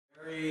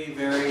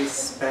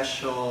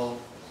special,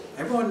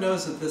 everyone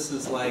knows that this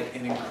is like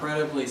an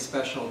incredibly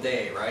special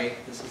day, right?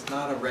 This is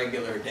not a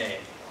regular day.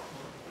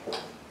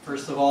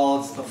 First of all,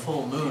 it's the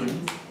full moon,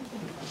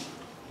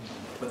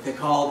 what they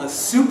call the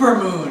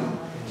supermoon.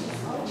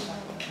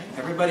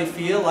 Everybody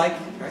feel like,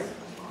 right?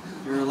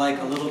 You're like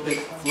a little bit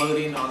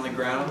floating on the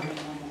ground.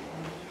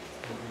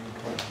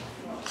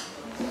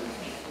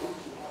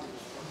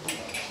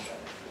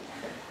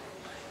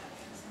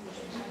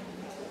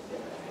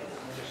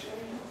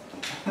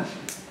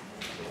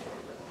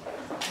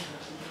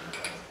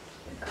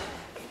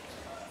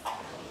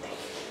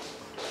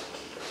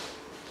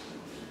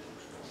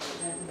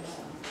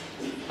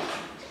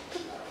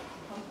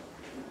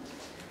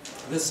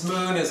 This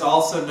moon is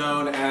also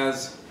known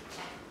as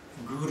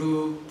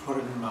Guru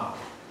Purnima,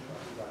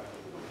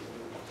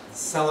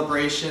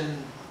 celebration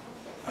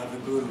of the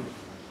Guru.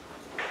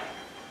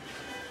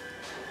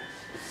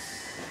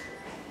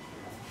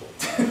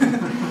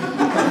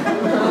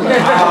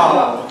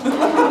 Wow!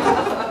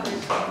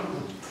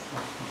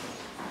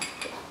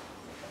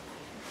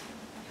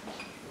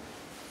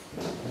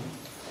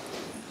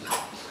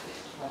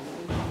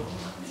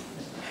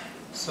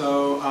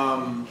 So,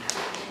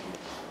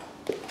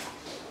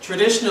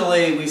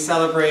 traditionally, we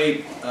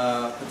celebrate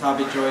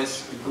Pattabhi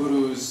Jois,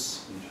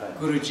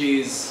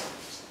 Guruji's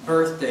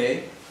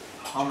birthday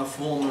on the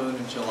full moon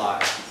in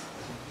July.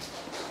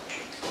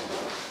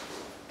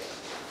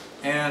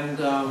 And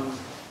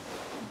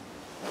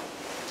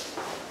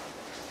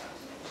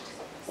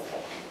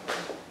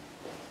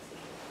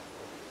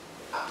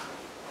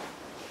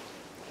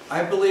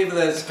I believe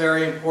that it's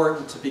very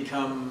important to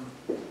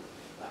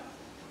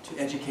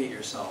educate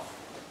yourself.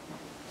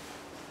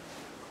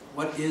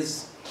 What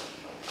is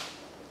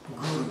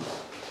Guru?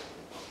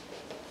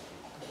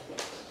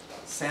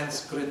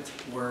 Sanskrit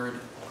word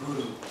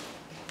Guru.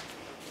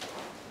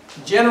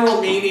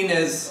 General meaning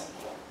is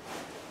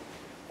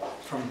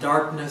from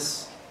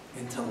darkness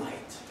into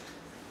light.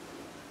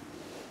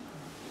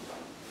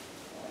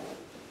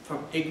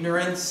 From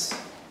ignorance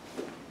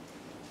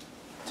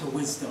to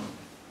wisdom.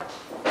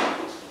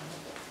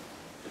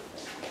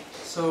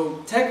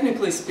 So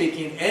technically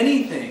speaking,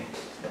 anything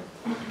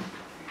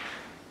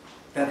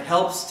that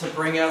helps to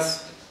bring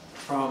us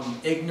from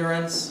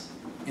ignorance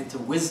into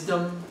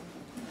wisdom,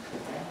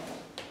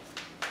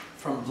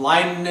 from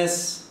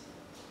blindness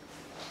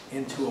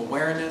into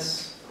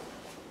awareness,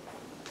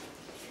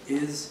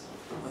 is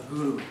a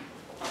guru.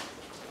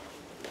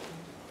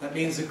 That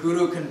means a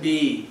guru can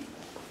be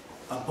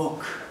a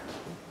book,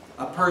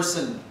 a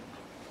person,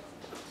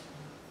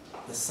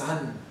 the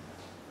sun.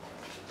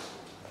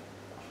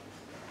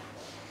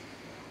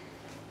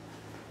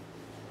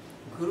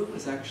 Guru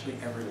is actually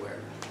everywhere.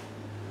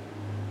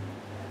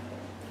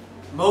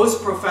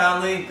 Most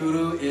profoundly,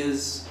 Guru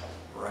is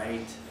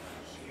right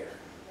here.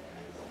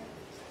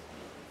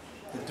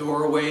 The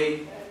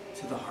doorway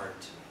to the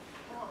heart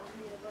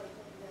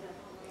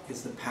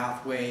is the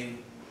pathway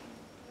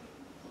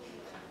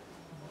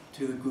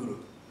to the Guru.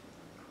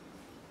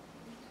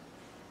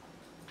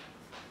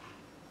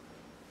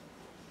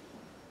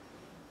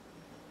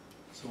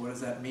 So what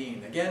does that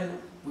mean? Again,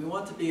 we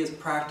want to be as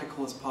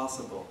practical as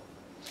possible.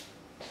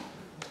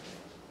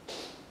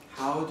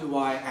 How do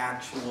I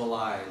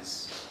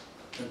actualize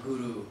the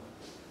Guru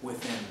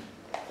within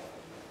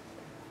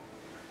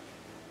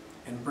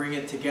and bring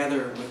it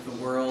together with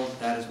the world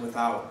that is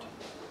without?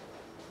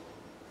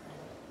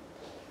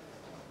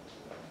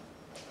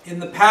 In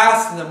the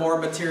past, in the more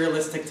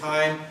materialistic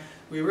time,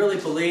 we really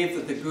believed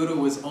that the Guru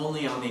was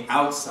only on the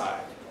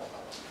outside.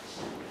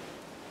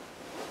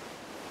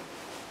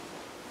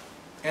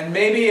 And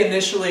maybe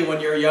initially when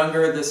you're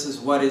younger, this is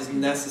what is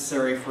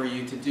necessary for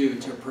you to do,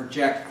 to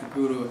project the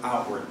Guru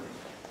outwardly.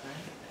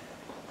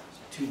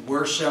 To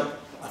worship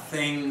a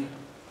thing,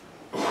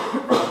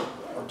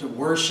 or to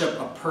worship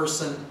a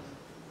person.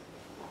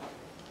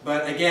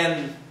 But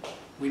again,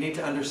 we need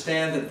to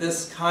understand that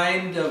this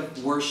kind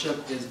of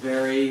worship is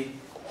very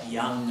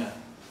young,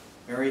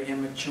 very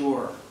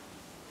immature.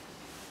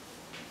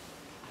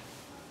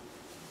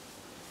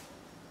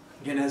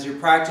 Again, as your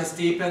practice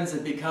deepens,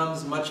 it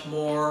becomes much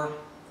more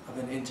of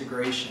an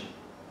integration.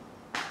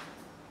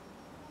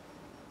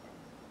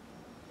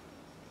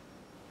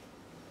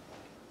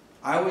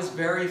 I was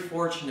very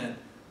fortunate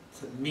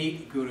to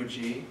meet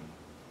Guruji,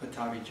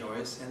 Pattabhi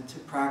Jois, and to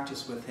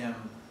practice with him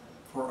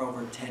for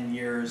over 10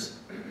 years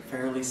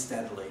fairly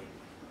steadily.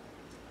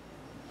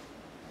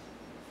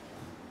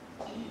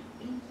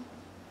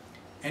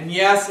 And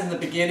yes, in the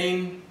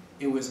beginning,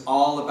 it was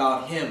all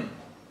about him.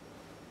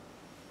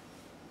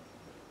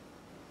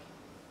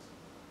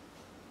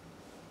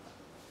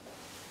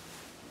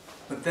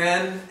 But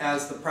then,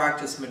 as the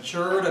practice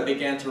matured, I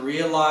began to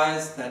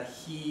realize that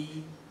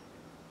he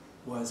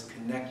was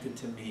connected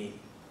to me.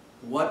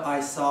 What I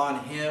saw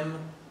in him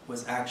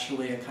was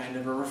actually a kind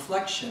of a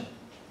reflection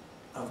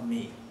of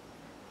me.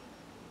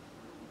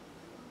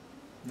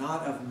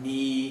 Not of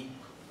me,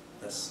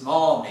 the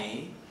small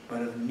me,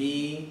 but of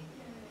me,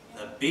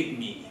 the big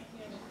me.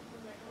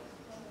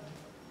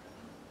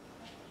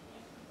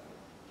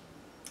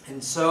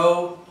 And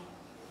so,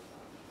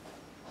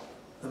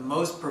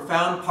 most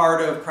profound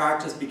part of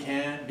practice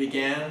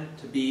began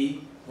to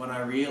be when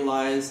I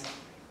realized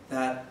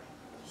that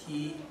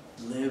he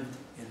lived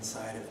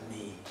inside of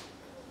me.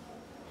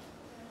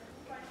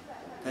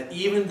 That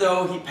even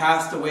though he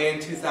passed away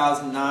in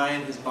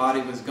 2009, his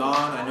body was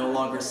gone, I no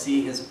longer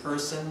see his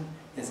person,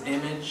 his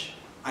image.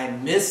 I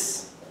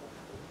miss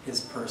his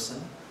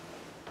person.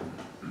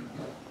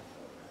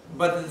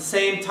 But at the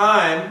same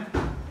time,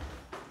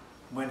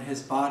 when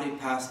his body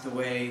passed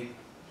away,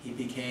 he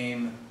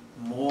became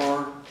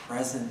more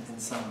present in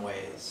some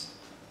ways.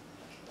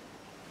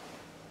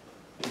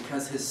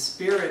 Because his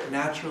spirit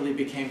naturally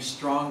became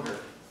stronger.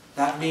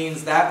 That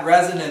means that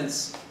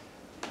resonance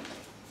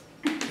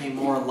became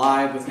more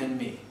alive within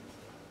me.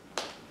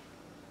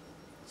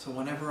 So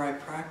whenever I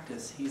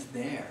practice, he's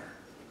there.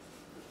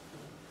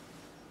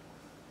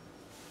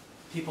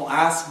 People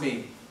ask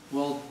me,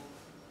 well,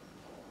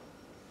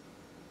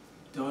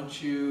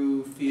 don't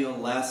you feel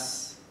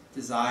less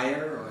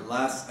desire or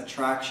less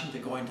attraction to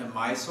going to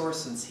my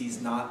source since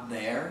he's not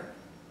there?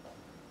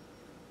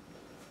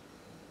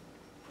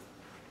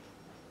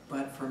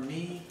 But for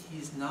me,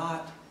 he's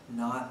not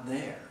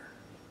there.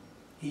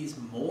 He's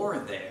more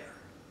there.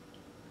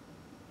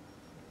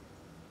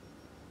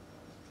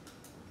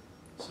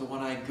 So when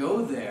I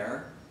go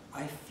there,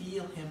 I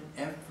feel him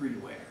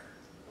everywhere.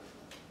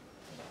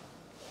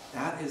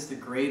 That is the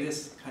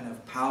greatest kind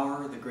of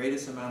power, the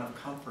greatest amount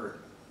of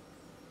comfort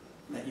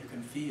that you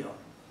can feel.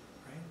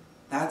 Right?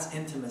 That's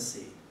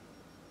intimacy.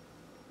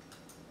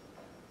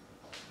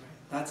 Right?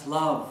 That's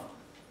love.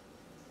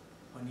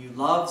 When you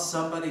love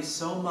somebody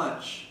so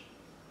much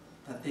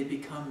that they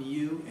become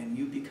you and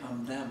you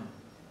become them.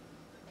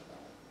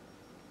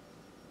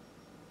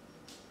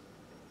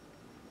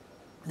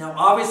 Now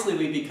obviously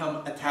we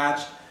become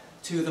attached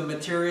to the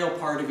material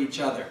part of each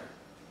other,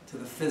 to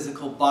the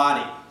physical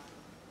body.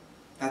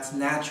 That's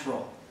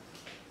natural.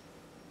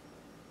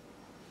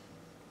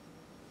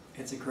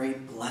 It's a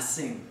great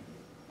blessing,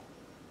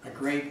 a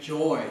great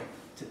joy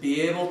to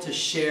be able to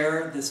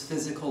share this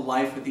physical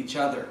life with each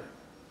other.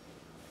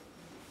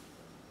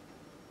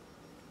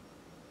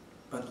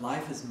 But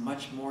life is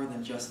much more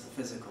than just the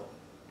physical.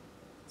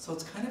 So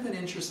it's kind of an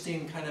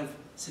interesting kind of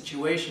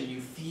situation.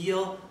 You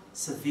feel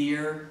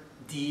severe,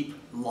 deep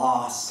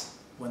loss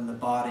when the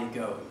body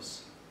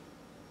goes.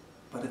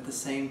 But at the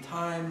same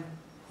time,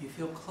 you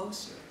feel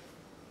closer.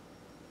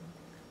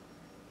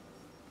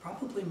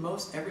 Probably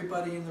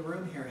everybody in the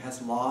room here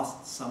has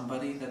lost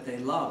somebody that they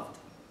loved.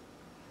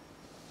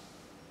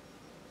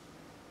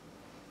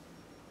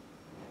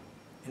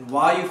 And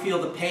while you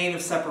feel the pain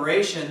of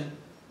separation,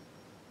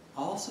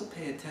 also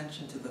pay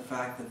attention to the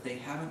fact that they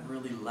haven't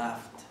really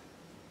left.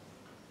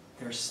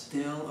 They're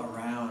still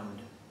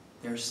around.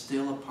 They're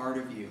still a part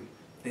of you.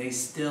 They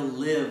still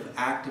live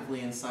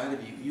actively inside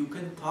of you. You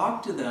can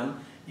talk to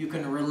them, you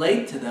can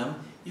relate to them,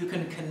 you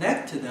can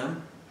connect to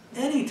them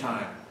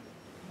anytime.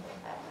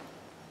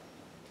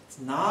 It's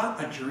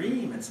not a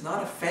dream, it's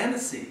not a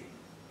fantasy.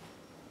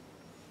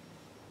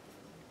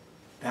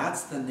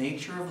 That's the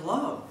nature of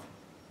love.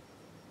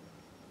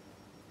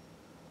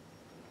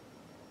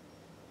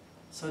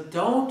 So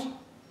don't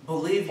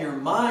believe your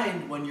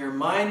mind when your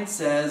mind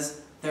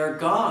says they're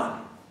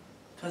gone,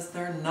 because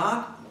they're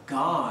not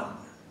gone.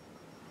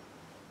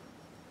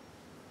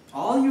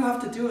 All you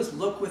have to do is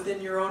look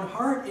within your own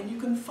heart and you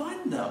can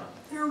find them.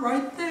 They're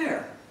right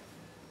there.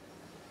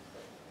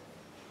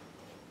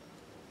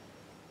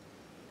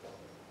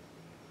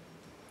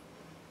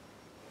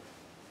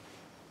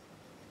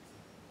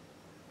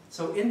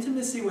 So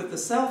intimacy with the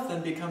self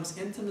then becomes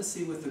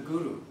intimacy with the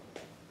Guru.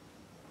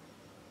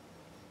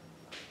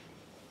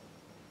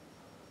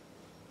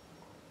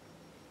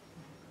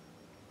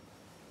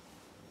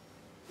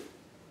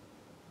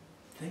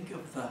 Think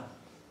of the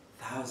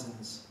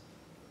thousands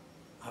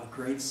of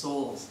great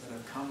souls that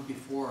have come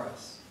before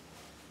us,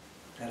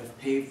 that have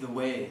paved the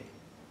way.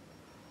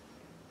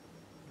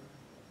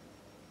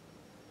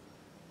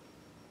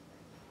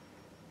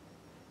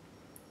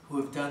 Who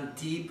have done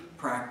deep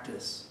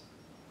practice,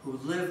 who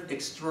live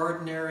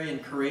extraordinary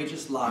and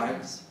courageous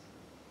lives,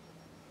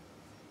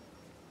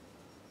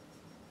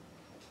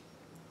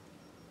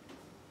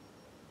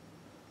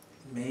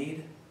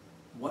 made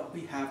what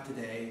we have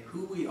today,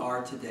 who we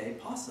are today,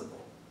 possible.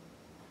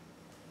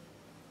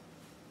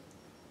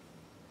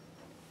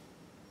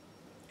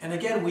 And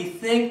again, we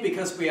think,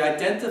 because we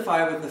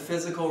identify with the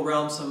physical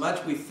realm so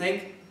much, we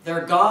think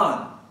they're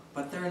gone.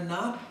 But they're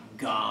not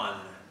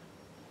gone.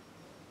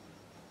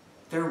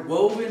 They're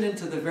woven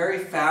into the very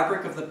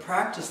fabric of the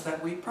practice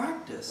that we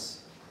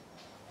practice.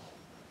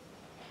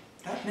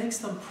 That makes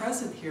them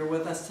present here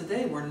with us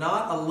today. We're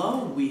not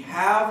alone. We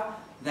have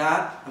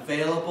that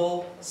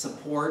available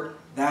support,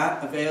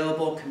 that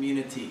available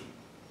community.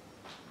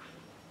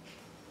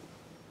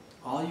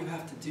 All you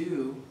have to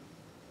do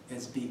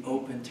is be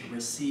open to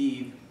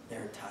receive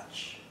their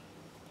touch.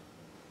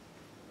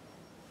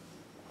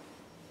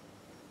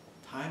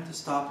 Time to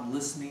stop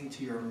listening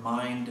to your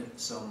mind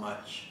so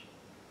much.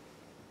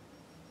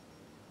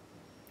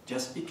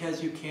 Just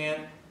because you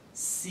can't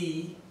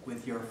see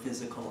with your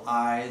physical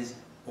eyes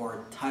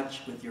or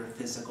touch with your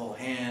physical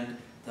hand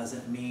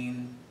doesn't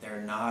mean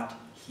they're not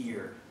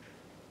here.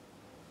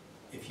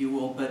 If you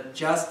will but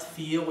just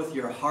feel with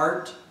your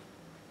heart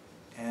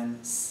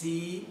and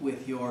see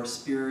with your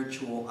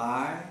spiritual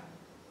eye,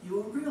 you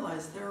will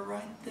realize they're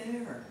right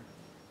there.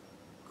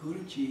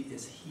 Guruji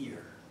is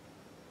here.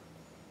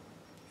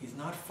 He's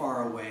not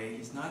far away.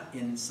 He's not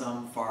in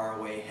some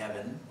faraway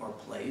heaven or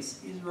place.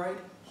 He's right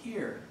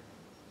here.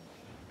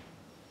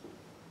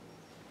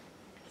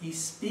 He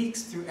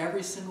speaks through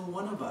every single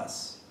one of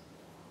us.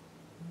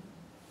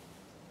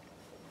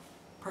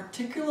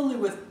 Particularly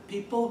with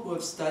people who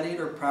have studied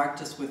or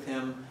practiced with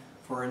him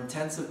for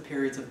intensive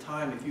periods of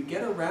time. If you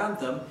get around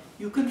them,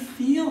 you can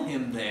feel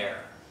him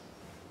there.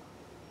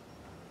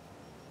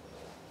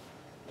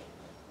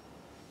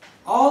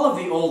 All of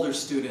the older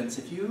students,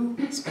 if you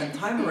spend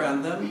time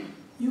around them,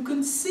 you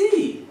can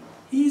see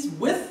he's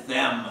with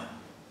them.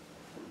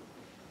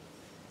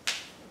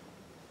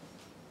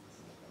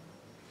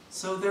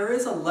 So there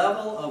is a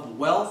level of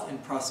wealth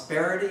and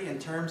prosperity in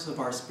terms of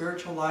our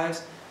spiritual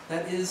lives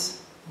that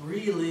is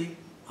really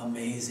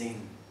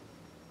amazing.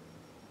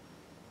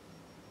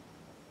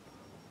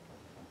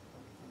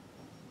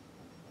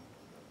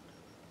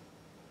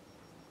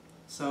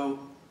 So,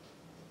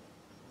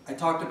 I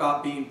talked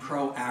about being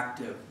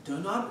proactive. Do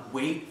not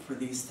wait for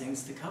these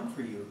things to come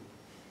for you.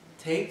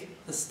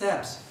 Take the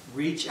steps.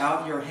 Reach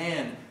out your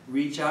hand.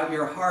 Reach out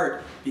your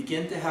heart.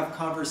 Begin to have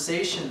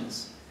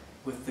conversations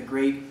with the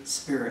great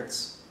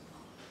spirits.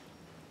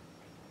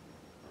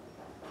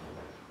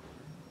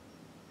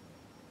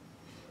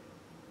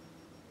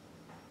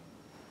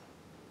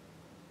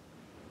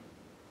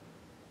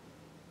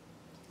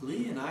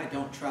 Lee and I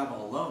don't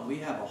travel alone. We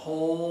have a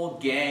whole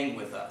gang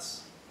with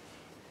us.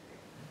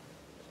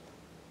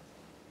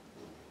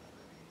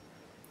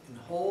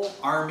 A whole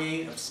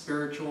army of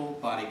spiritual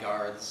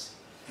bodyguards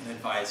and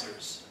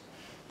advisors.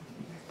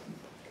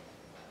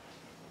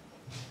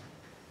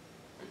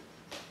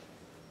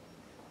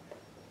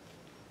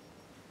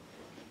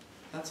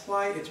 That's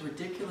why it's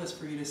ridiculous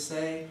for you to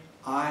say,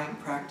 I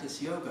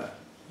practice yoga.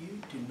 You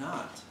do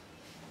not.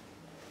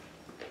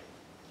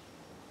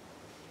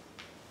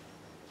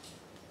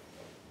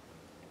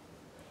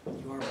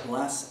 You are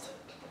blessed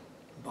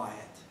by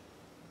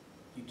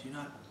it. You do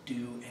not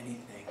do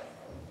anything.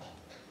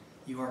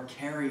 You are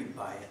carried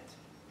by it.